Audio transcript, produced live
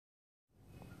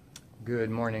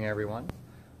Good morning, everyone.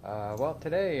 Well,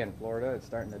 today in Florida it's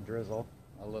starting to drizzle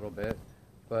a little bit,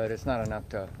 but it's not enough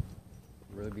to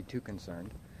really be too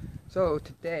concerned. So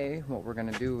today what we're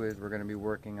going to do is we're going to be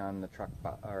working on the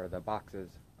or the boxes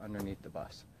underneath the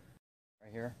bus.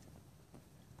 Right here.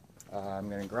 I'm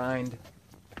going to grind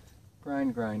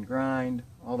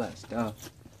all that stuff,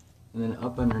 and then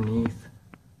up underneath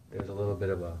there's a little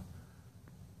bit of a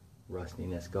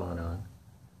rustiness going on.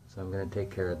 So I'm going to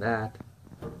take care of that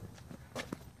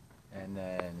and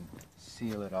then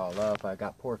seal it all up. I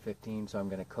got pour 15, so I'm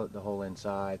going to coat the whole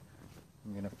inside.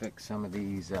 I'm going to fix some of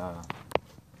these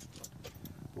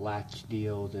latch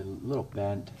deals, a little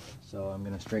bent, so I'm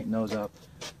going to straighten those up.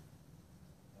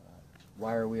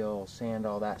 Wire wheel, sand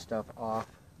all that stuff off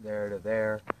there to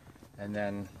there, and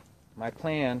then my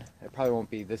plan, it probably won't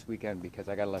be this weekend because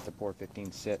I got to let the pour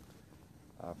 15 sit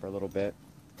for a little bit,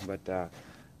 but I'm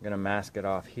going to mask it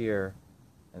off here,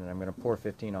 and then I'm going to pour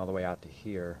 15 all the way out to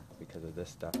here because of this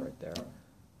stuff right there.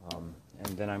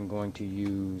 And then I'm going to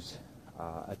use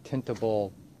a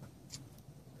tintable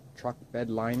truck bed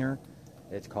liner.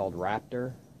 It's called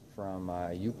Raptor from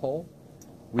U-Pole.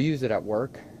 We use it at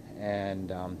work,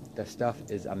 and the stuff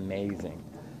is amazing.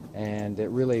 And it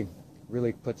really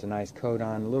puts a nice coat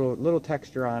on, little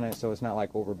texture on it, so it's not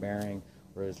like overbearing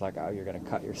where it's like, oh, you're going to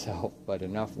cut yourself, but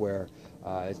enough where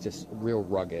it's just real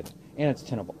rugged, and it's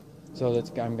tintable. So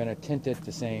I'm going to tint it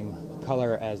the same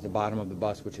color as the bottom of the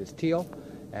bus, which is teal,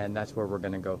 and that's where we're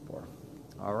going to go for.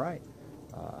 All right,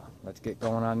 let's get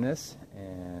going on this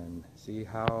and see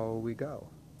how we go.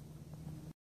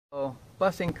 So,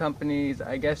 busing companies,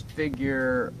 I guess,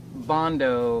 figure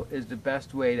Bondo is the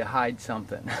best way to hide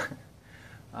something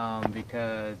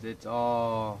because it's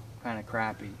all kind of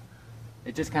crappy.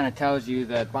 It just kind of tells you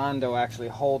that Bondo actually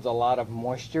holds a lot of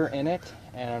moisture in it,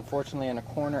 and unfortunately in a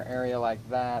corner area like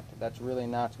that, that's really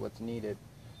not what's needed.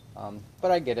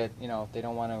 But I get it, you know, if they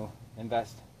don't want to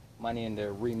invest money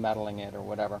into remetalling it or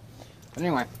whatever. But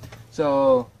anyway,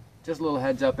 so just a little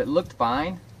heads up, it looked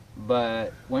fine,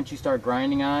 but once you start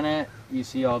grinding on it, you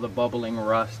see all the bubbling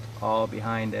rust all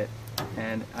behind it,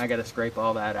 and I got to scrape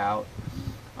all that out.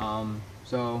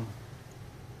 So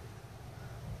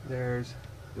there's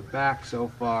the back so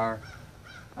far.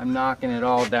 I'm knocking it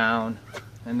all down,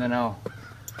 and then I'll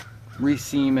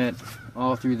reseam it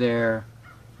all through there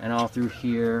and all through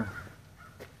here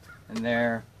and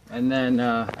there, and then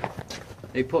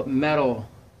they put metal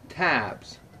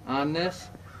tabs on this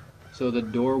so the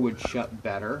door would shut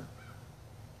better.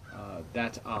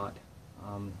 That's odd.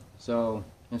 So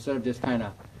instead of just kind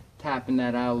of tapping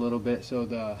that out a little bit so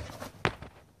the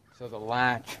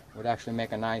latch would actually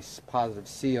make a nice positive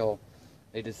seal,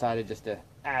 they decided just to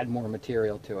add more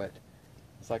material to it.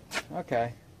 It's like,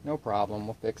 okay, no problem,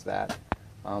 we'll fix that.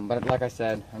 But like I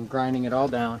said, I'm grinding it all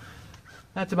down.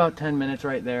 That's about 10 minutes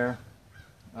right there.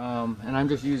 And I'm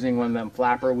just using one of them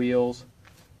flapper wheels.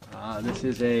 This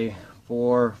is a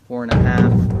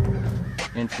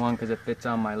 4.5 inch one because it fits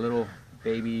on my little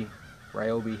baby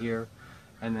Ryobi here.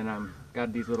 And then I'm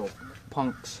got these little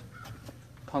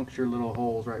puncture little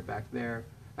holes right back there.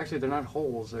 Actually, they're not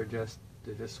holes, they're just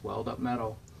swelled up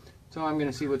metal. So I'm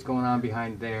gonna see what's going on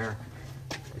behind there.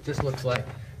 It just looks like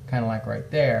kind of like right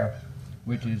there,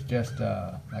 which is just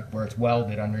like where it's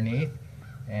welded underneath,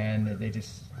 and they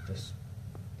just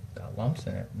got lumps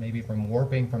in it, maybe from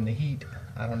warping from the heat,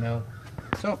 I don't know.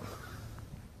 So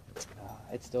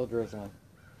it's still drizzling,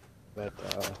 but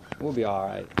we'll be all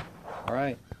right. All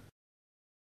right.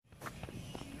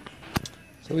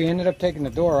 So we ended up taking the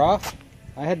door off.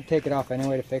 I had to take it off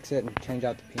anyway to fix it and change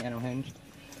out the piano hinge.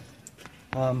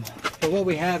 But what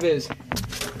we have is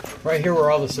right here where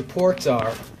all the supports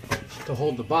are to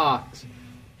hold the box.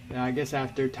 Now, I guess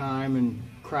after time and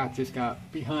crap just got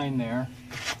behind there,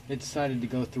 it decided to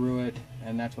go through it,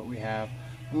 and that's what we have.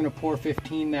 I'm going to pour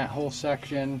 15 that whole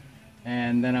section,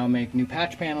 and then I'll make new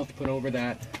patch panels to put over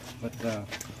that. But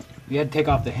we had to take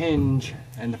off the hinge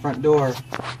and the front door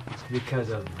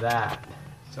because of that.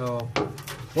 So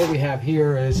what we have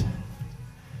here is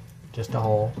just a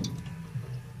hole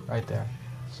right there.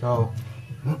 So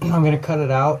I'm going to cut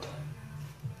it out.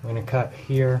 I'm going to cut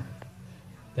here,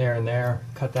 there, and there.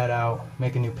 Cut that out,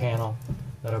 make a new panel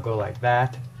that'll go like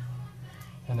that,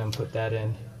 and then put that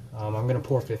in. I'm going to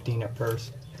pour 15 at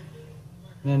first,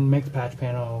 then make the patch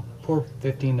panel, pour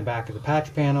 15 in the back of the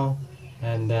patch panel,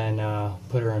 and then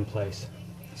put her in place.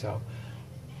 So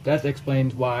that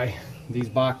explains why this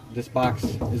box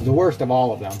is the worst of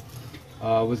all of them.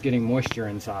 Was getting moisture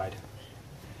inside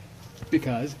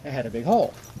because it had a big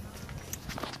hole.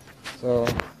 So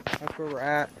that's where we're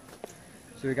at.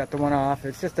 So we got the one off.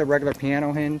 It's just a regular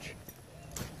piano hinge.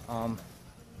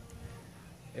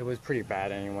 it was pretty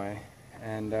bad anyway.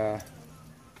 And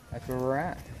that's where we're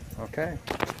at. Okay.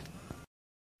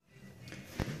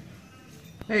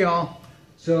 Hey y'all.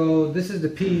 So this is the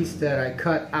piece that I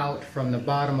cut out from the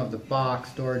bottom of the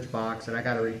box, storage box, that I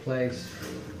got to replace.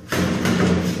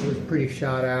 It was pretty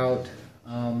shot out.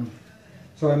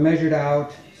 So I measured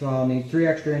out, so I'll need 3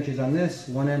 extra inches on this,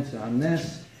 1 inch on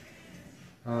this.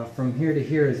 From here to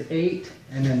here is 8,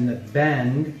 and then the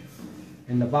bend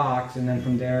in the box, and then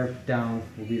from there down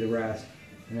will be the rest.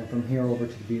 And then from here over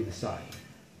to be the side.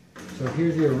 So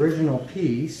here's the original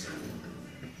piece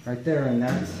right there, and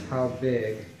that's how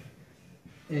big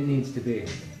it needs to be.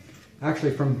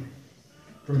 Actually, from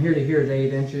here to here is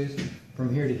 8 inches.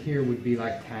 From here to here would be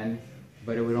like 10,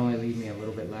 but it would only leave me a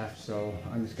little bit left, so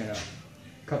I'm just gonna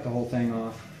cut the whole thing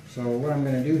off. So what I'm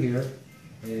gonna do here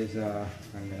is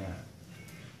I'm gonna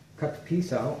cut the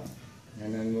piece out,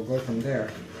 and then we'll go from there.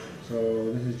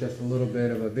 So this is just a little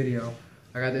bit of a video.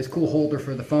 I got this cool holder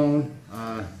for the phone,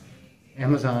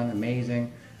 Amazon,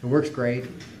 amazing. It works great.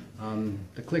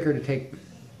 The clicker to take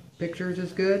pictures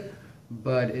is good,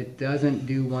 but it doesn't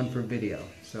do one for video,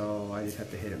 so I just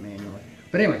have to hit it manually.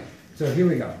 But anyway, so here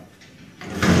we go.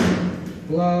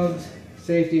 Gloves,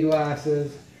 safety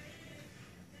glasses,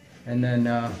 and then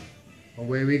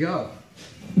away we go.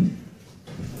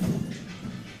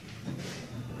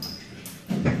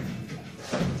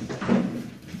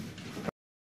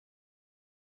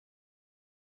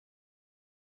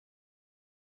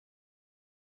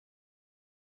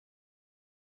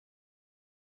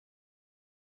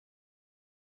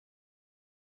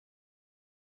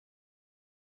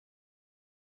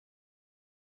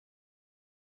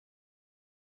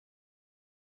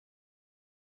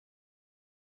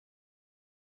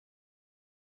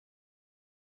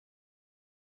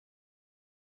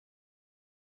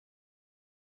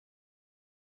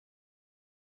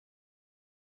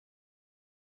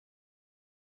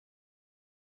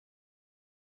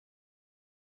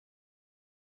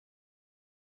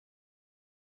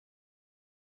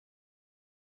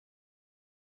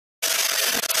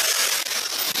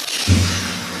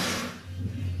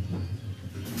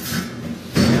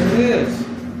 Is.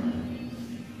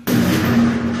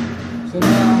 So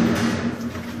now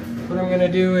what I'm going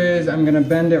to do is I'm going to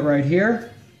bend it right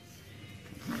here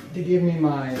to give me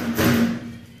my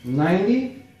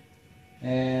 90,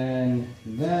 and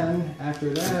then after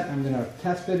that I'm going to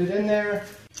test fit it in there.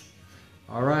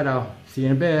 Alright, I'll see you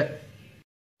in a bit.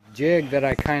 Jig that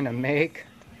I kind of make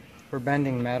for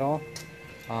bending metal.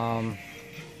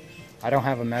 I don't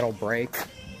have a metal brake.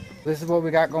 This is what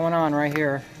we got going on right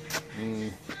here.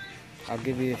 I'll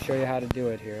show you how to do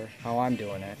it here, how I'm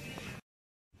doing it.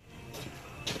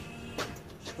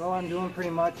 So all I'm doing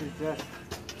pretty much is just,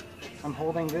 I'm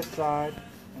holding this side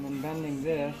and then bending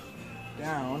this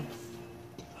down,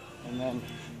 and then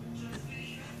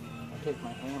I take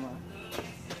my hammer.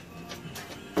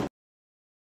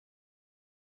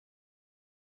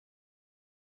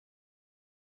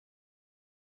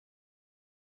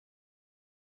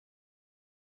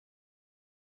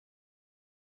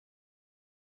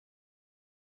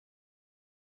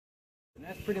 And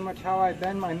that's pretty much how I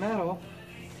bend my metal.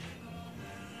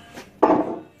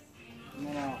 And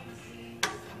then I'll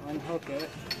unhook it.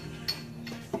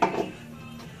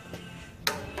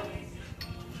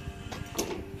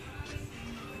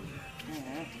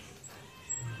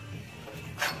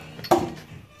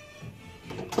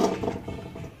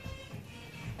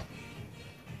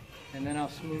 And then I'll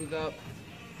smooth up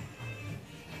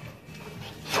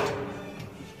this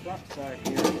front side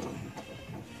here.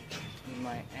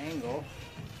 My angle,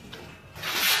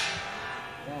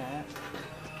 that,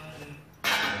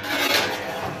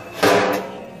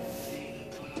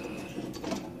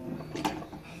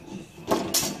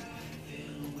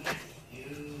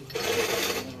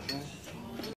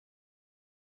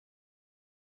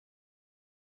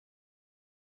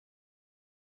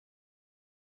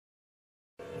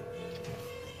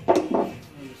 I'll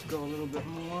just go a little bit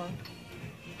more,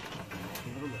 a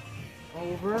little bit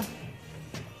over.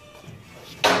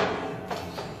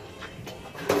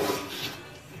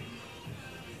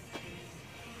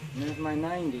 And there's my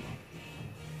 90.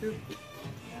 And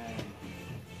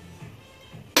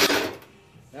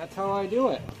that's how I do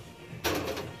it.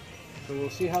 So we'll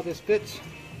see how this fits,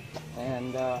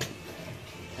 and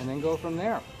then go from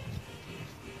there.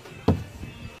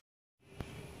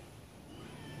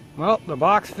 Well, the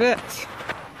box fits.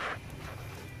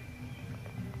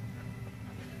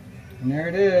 And there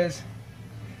it is.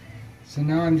 So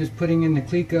now I'm just putting in the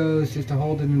clecos just to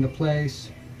hold it into place.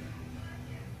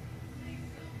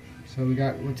 So we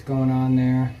got what's going on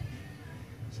there.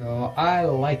 So I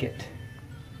like it.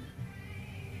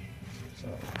 So,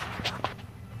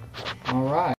 all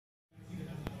right,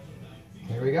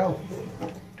 here we go.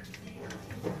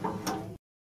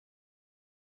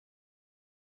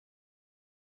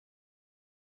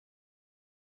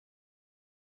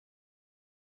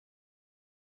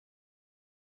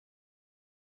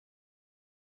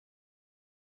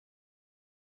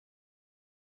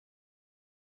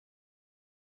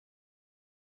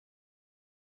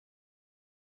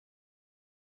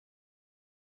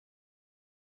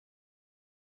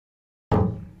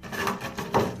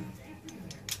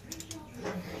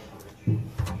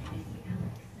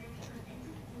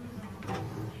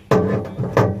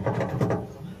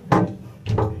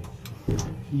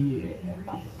 Yeah.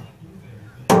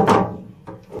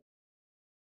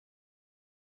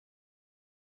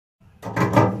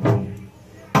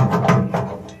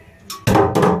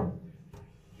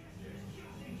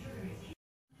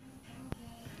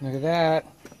 Look at that.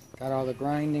 Got all the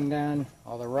grinding done,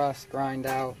 all the rust grind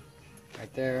out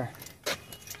right there.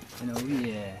 And oh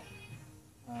yeah,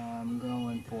 I'm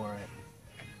going for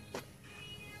it.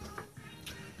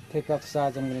 Take off the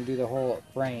sides, I'm going to do the whole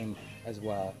frame as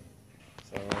well.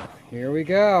 So here we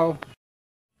go.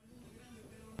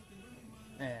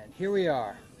 And here we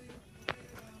are.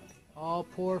 All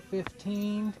pour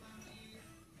 15.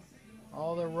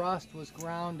 All the rust was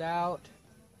ground out.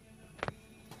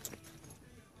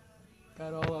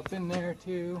 Got all up in there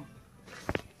too.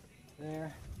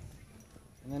 There.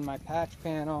 And then my patch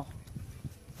panel.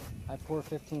 I pour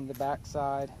 15 the back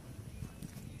side.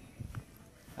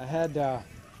 I had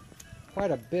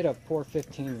quite a bit of pour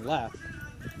 15 left.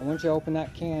 And once you open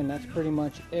that can, that's pretty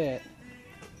much it.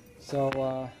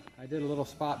 So I did a little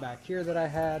spot back here that I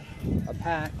had, a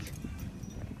patch.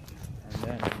 And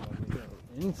then when we go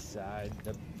inside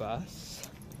the bus,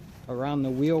 around the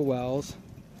wheel wells,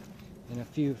 and a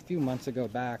few months ago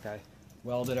back, I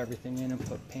welded everything in and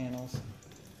put panels.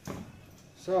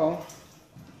 So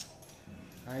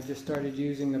I just started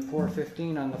using the pour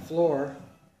 15 on the floor,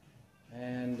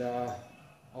 and a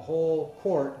whole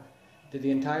quart did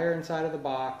the entire inside of the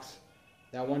box,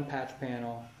 that one patch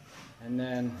panel, and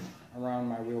then around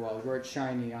my wheel wells. Where it's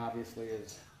shiny, obviously,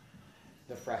 is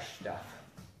the fresh stuff.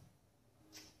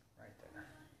 Right there.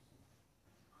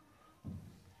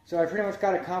 So I pretty much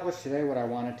got accomplished today what I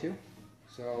wanted to.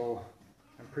 So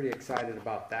I'm pretty excited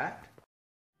about that.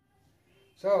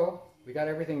 So we got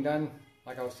everything done,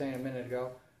 like I was saying a minute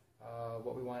ago,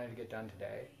 what we wanted to get done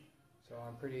today. So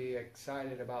I'm pretty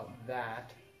excited about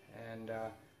that. And I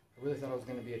really thought it was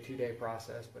going to be a 2-day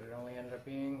process, but it only ended up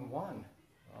being one.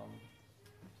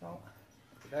 So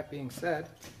with that being said,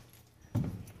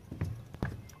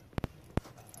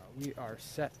 we are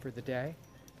set for the day.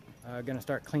 Going to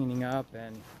start cleaning up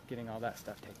and getting all that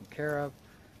stuff taken care of.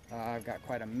 I've got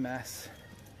quite a mess.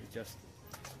 It's just,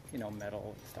 you know,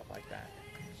 metal and stuff like that.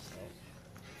 So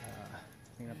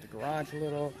clean up the garage a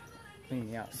little, clean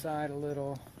the outside a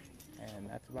little, and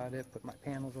that's about it. Put my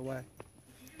panels away.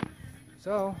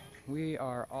 So we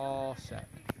are all set.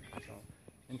 So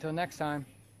until next time,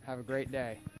 have a great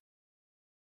day.